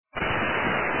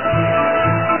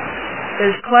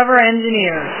There's clever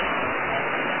engineers.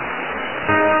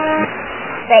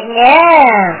 But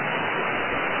no.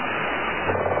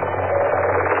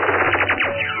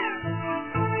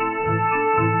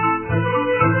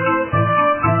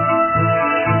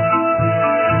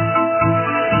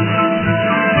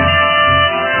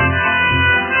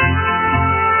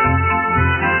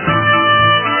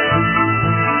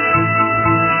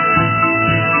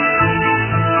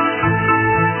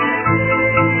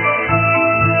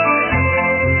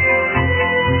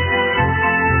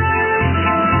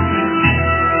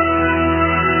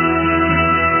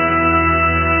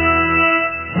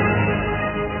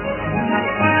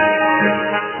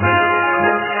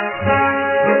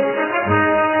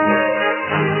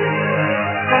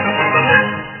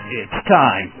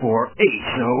 Time for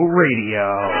ASO Radio.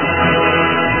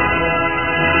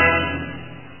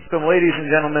 Welcome, ladies and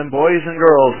gentlemen, boys and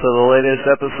girls, to the latest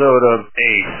episode of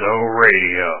ASO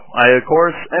Radio. I, of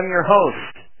course, am your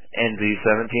host,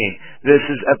 NZ17. This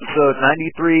is episode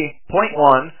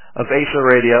 93.1 of ASO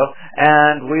Radio,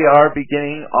 and we are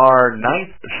beginning our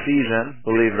 9th season,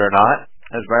 believe it or not.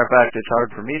 As a matter of fact, it's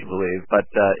hard for me to believe, but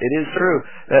it is true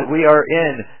that we are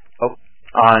in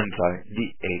the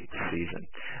 8th season.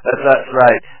 That's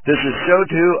right. This is show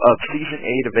 2 of season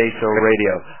 8 of ASO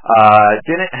Radio.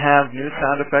 Didn't have new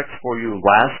sound effects for you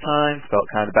last time. Felt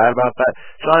kind of bad about that.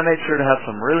 So I made sure to have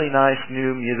some really nice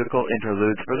new musical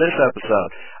interludes for this episode.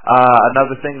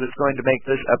 Another thing that's going to make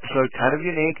this episode kind of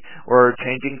unique, we're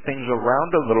changing things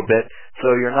around a little bit,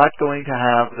 so you're not going to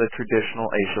have the traditional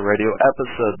ASO Radio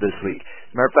episode this week.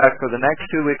 Matter of fact, for the next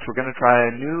 2 weeks, we're going to try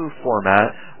a new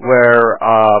format where,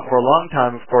 for a long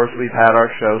time, of course, we've had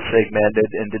our show segmented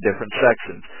into different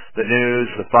sections. The news,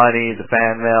 the funny, the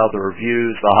fan mail, the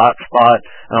reviews, the hot spot,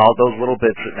 and all those little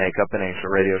bits that make up an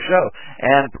ASO Radio show.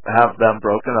 And have them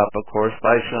broken up, of course,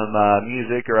 by some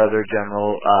music or other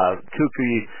general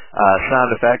kooky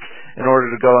sound effects in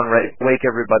order to go and wake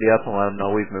everybody up and let them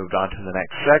know we've moved on to the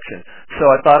next section.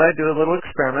 So I thought I'd do a little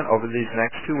experiment over these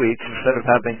next 2 weeks. Instead of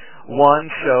having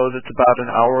one show that's about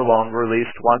an hour long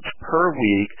released once per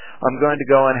week, I'm going to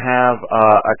go and have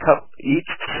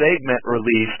each segment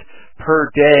released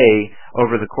per day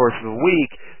over the course of a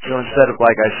week. So instead of,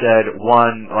 like I said,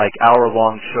 one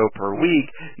hour-long show per week,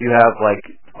 you have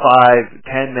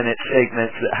 5-10-minute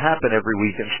segments that happen every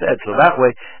week instead. So that way,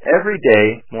 every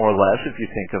day, more or less, if you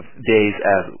think of days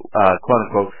as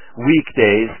quote-unquote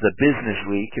weekdays, the business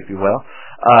week, if you will,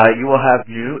 you will have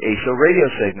new ASO Radio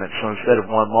segments. So instead of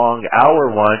one long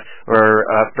hour one, where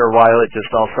after a while it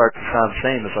just all starts to sound the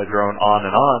same, it's like going on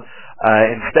and on,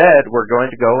 instead, we're going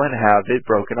to go and have it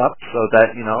broken up so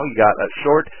that, you got a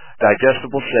short,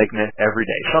 digestible segment every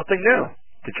day. Something new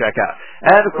to check out.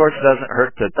 And, of course, it doesn't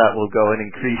hurt that will go and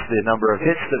increase the number of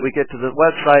hits that we get to the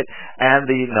website and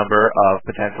the number of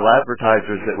potential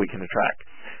advertisers that we can attract.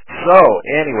 So,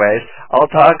 anyways,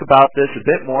 I'll talk about this a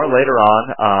bit more later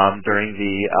on during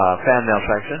the fan mail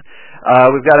section.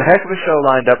 We've got a heck of a show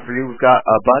lined up for you. We've got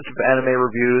a bunch of anime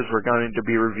reviews. We're going to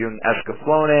be reviewing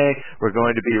Escaflowne. We're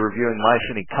going to be reviewing My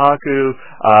Shinikaku.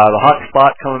 The Hot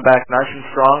Spot coming back nice and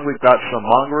strong. We've got some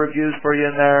manga reviews for you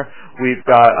in there. We've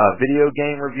got a video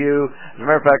game review. As a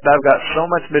matter of fact, I've got so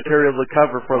much material to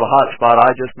cover for the Hot Spot, I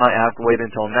just might have to wait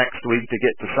until next week to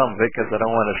get to some of it because I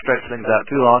don't want to stretch things out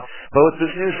too long. But with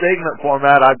this new segment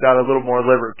format, I've got a little more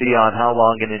liberty on how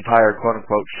long an entire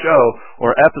quote-unquote show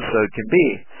or episode can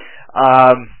be.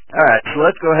 Alright, so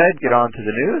let's go ahead and get on to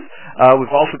the news.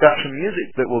 We've also got some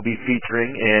music that we'll be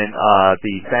featuring in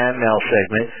the fan mail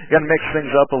segment. Going to mix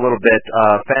things up a little bit.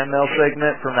 Fan mail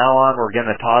segment, from now on, we're going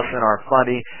to toss in our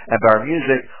funny and our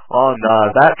music on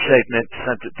that segment,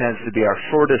 since it tends to be our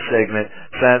shortest segment,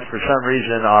 since for some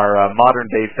reason our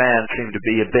modern-day fans seem to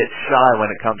be a bit shy when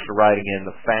it comes to writing in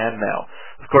the fan mail.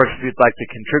 Of course, if you'd like to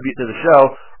contribute to the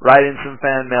show, write in some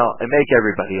fan mail and make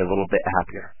everybody a little bit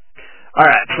happier.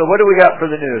 Alright, so what do we got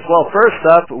for the news? Well, first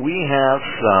up, we have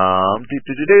some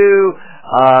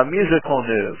musical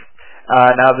news.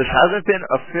 Now, this hasn't been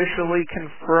officially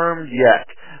confirmed yet,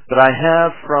 but I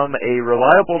have from a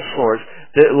reliable source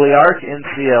that Liark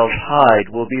NCL's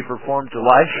Hyde will be performed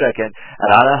July 2nd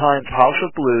at Anaheim's House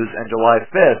of Blues and July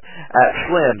 5th at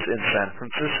Slim's in San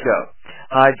Francisco.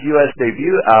 Hyde's U.S.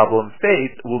 debut album,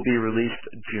 Faith, will be released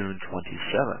June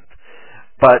 27th.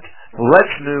 But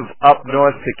let's move up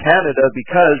north to Canada,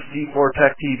 because G4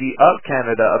 Tech TV of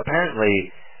Canada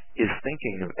apparently is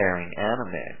thinking of airing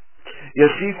anime. Yes,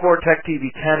 G4 Tech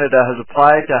TV Canada has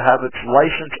applied to have its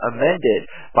license amended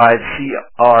by the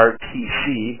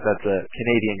CRTC, that's a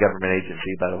Canadian government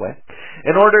agency, by the way,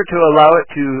 in order to allow it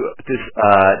to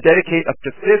dedicate up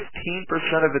to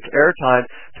 15% of its airtime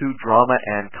to drama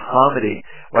and comedy.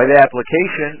 While the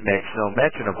application makes no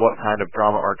mention of what kind of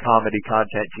drama or comedy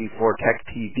content G4 Tech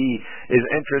TV is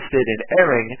interested in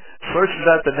airing, sources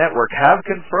at the network have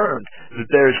confirmed that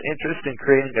there is interest in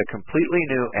creating a completely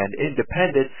new and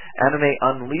independent Anime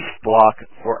Unleashed block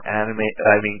for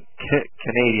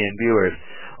Canadian viewers.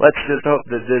 Let's just hope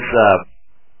that this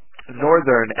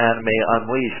Northern Anime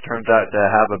Unleashed turns out to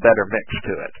have a better mix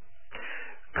to it.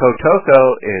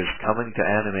 Kotoko is coming to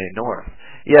Anime North.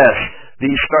 Yes, the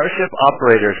Starship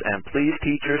Operators and Please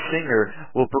Teacher Singer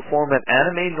will perform at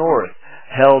Anime North,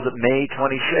 held May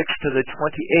 26th to the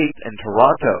 28th in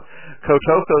Toronto.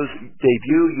 Kotoko's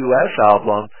debut U.S.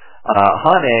 album,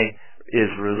 Hane,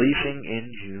 is releasing in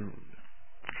June.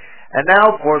 And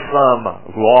now for some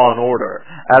Law and Order,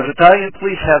 as Italian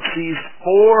police have seized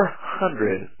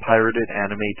 400 pirated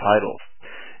anime titles.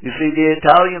 You see, the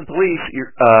Italian police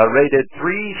raided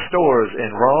 3 stores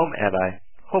in Rome, and I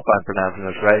hope I'm pronouncing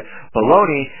this right,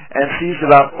 Bologna, and seized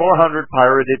about 400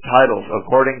 pirated titles,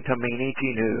 according to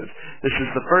Mainichi News. This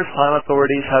is the first time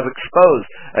authorities have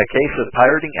exposed a case of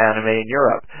pirating anime in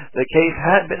Europe. The case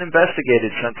had been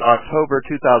investigated since October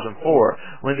 2004,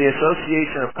 when the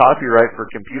Association of Copyright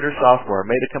for Computer Software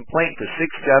made a complaint to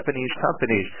 6 Japanese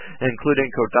companies,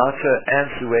 including Kodansha and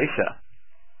Shueisha.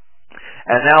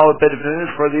 And now a bit of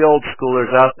news for the old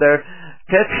schoolers out there.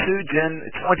 Tetsujin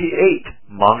 28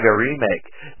 manga remake.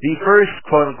 The first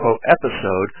quote-unquote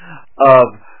episode of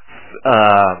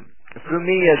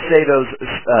Fumiya Sato's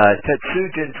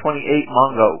Tetsujin 28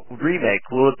 manga remake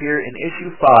will appear in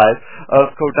issue 5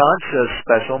 of Kodansha's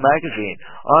special magazine,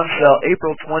 on sale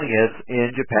April 20th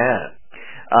in Japan.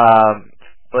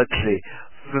 Let's see.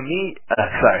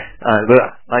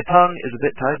 My tongue is a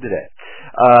bit tied today.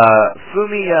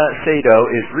 Fumiya Sato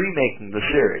is remaking the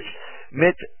series.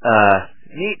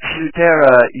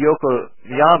 Nitsutera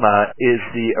Yokoyama is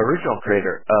the original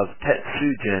creator of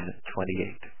Tetsujin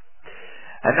 28.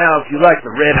 And now, if you like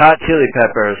the Red Hot Chili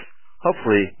Peppers,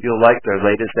 hopefully you'll like their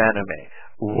latest anime.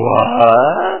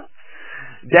 What?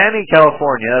 Danny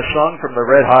California, a song from the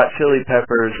Red Hot Chili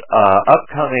Peppers'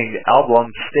 upcoming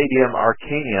album Stadium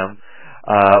Arcanium,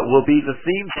 will be the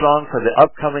theme song for the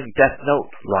upcoming Death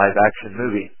Note live-action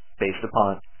movie based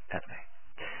upon anime.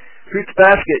 Fruits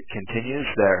Basket continues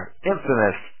their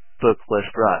infamous book list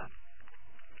run.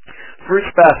 Fruits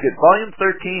Basket Volume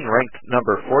 13 ranked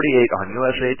number 48 on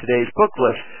USA Today's book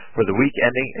list for the week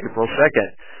ending April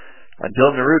 2nd.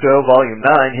 Until Naruto Volume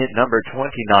 9 hit number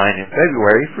 29 in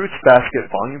February, Fruits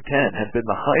Basket Volume 10 had been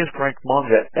the highest ranked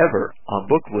manga ever on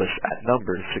book lists at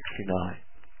number 69.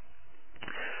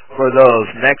 For those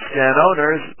next-gen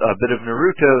owners, a bit of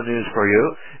Naruto news for you,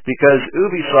 because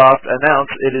Ubisoft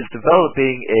announced it is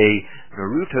developing a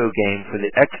Naruto game for the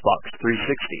Xbox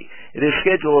 360. It is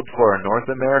scheduled for a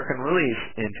North American release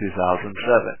in 2007.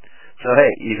 So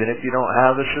hey, even if you don't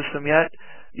have a system yet,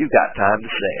 you've got time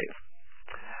to save.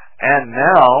 And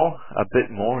now, a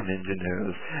bit more ninja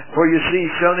news. For you see,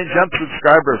 Shonen Jump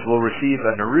subscribers will receive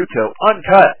a Naruto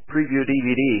Uncut preview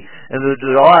DVD in the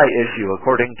July issue,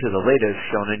 according to the latest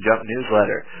Shonen Jump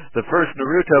newsletter. The first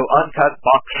Naruto Uncut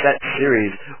box set series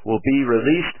will be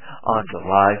released on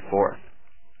July 4th.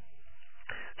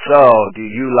 So, do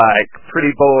you like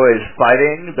pretty boys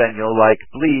fighting? Then you'll like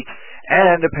Bleach.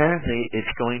 And apparently, it's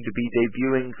going to be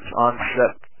debuting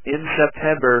in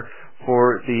September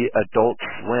for the Adult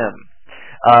Swim.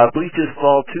 Bleach's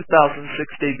fall 2006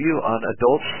 debut on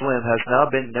Adult Swim has now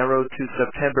been narrowed to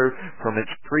September from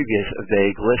its previous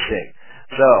vague listing.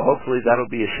 So hopefully that'll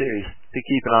be a series to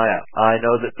keep an eye out. I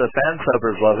know that the fan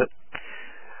subbers love it.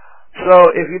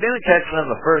 So if you didn't catch them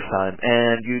the first time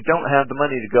and you don't have the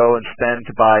money to go and spend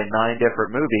to buy 9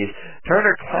 different movies,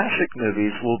 Turner Classic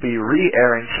Movies will be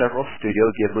re-airing several Studio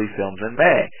Ghibli films in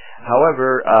May.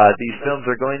 However, these films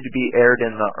are going to be aired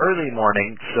in the early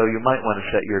morning, so you might want to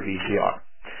set your VCR.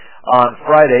 On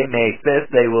Friday, May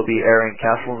 5th, they will be airing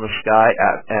Castle in the Sky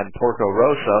and Porco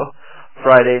Rosso.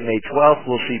 Friday, May 12th,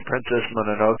 we'll see Princess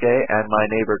Mononoke and My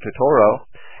Neighbor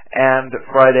Totoro. And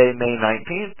Friday, May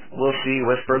 19th, we'll see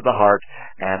Whisper of the Heart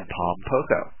and Tom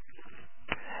Poco.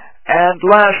 And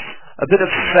last, a bit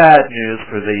of sad news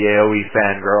for the Yaoi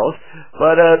fangirls,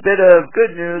 but a bit of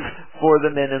good news for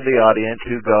the men in the audience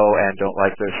who go and don't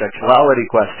like their sexuality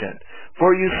questioned.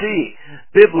 For you see,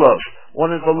 Biblos,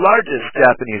 one of the largest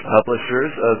Japanese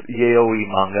publishers of yaoi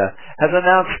manga, has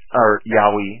announced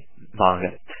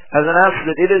has announced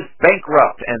that it is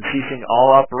bankrupt and ceasing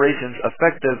all operations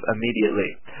effective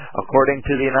immediately. According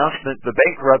to the announcement, the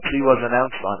bankruptcy was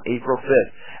announced on April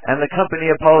 5th, and the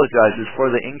company apologizes for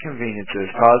the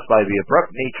inconveniences caused by the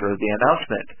abrupt nature of the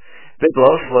announcement.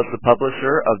 Biglos was the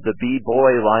publisher of the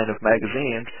B-Boy line of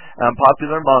magazines and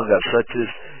popular manga such as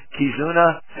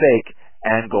Kizuna, Fake,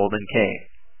 and Golden Kain.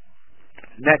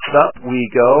 Next up, we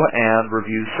go and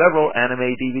review several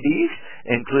anime DVDs,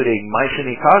 including Maisen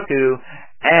Ikkaku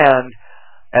and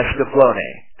Escaflowne.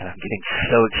 And I'm getting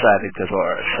so excited because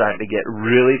we're starting to get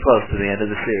really close to the end of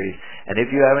the series. And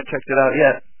if you haven't checked it out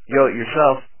yet, you owe it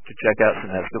yourself to check out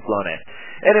some Escaflowne.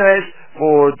 Anyways,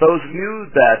 for those of you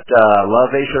that love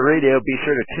ASO Radio, be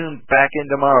sure to tune back in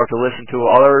tomorrow to listen to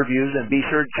all our reviews, and be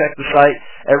sure to check the site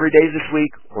every day this week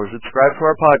or subscribe to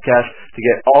our podcast to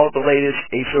get all the latest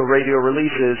ASO Radio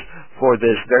releases for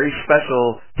this very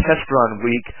special test run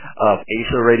week of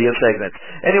ASO Radio segments.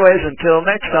 Anyways, until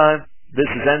next time, this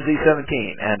is NZ17,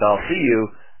 and I'll see you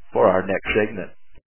for our next segment.